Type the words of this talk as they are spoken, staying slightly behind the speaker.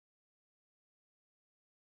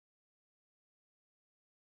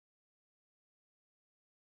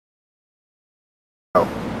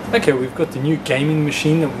Okay, we've got the new gaming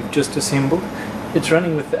machine that we've just assembled. It's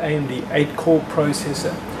running with the AMD 8-core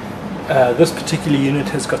processor. This particular unit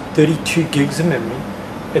has got 32 gigs of memory.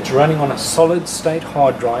 It's running on a solid state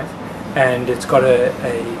hard drive, and it's got a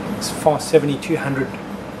fast 7200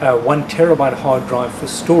 1 terabyte hard drive for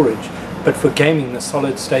storage. But for gaming, the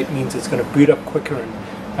solid state means it's going to boot up quicker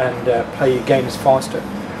and play your games faster.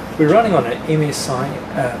 We're running on an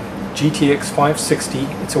MSI GTX 560.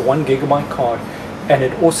 It's a 1 gigabyte card, and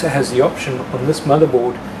it also has the option on this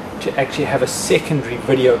motherboard to actually have a secondary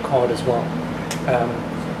video card as well.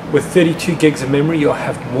 With 32 gigs of memory, you'll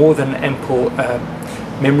have more than ample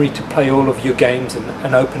memory to play all of your games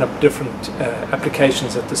and open up different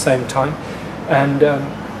applications at the same time. And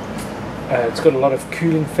it's got a lot of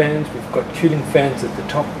cooling fans. We've got cooling fans at the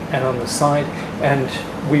top and on the side, and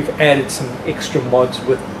we've added some extra mods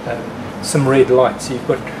with some red lights. So you've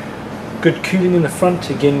got good cooling in the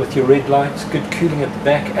front, again with your red lights, good cooling at the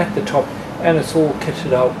back, at the top, and it's all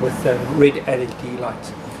kitted out with red LED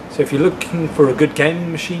lights. So if you're looking for a good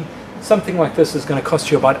gaming machine, something like this is going to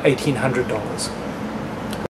cost you about $1,800.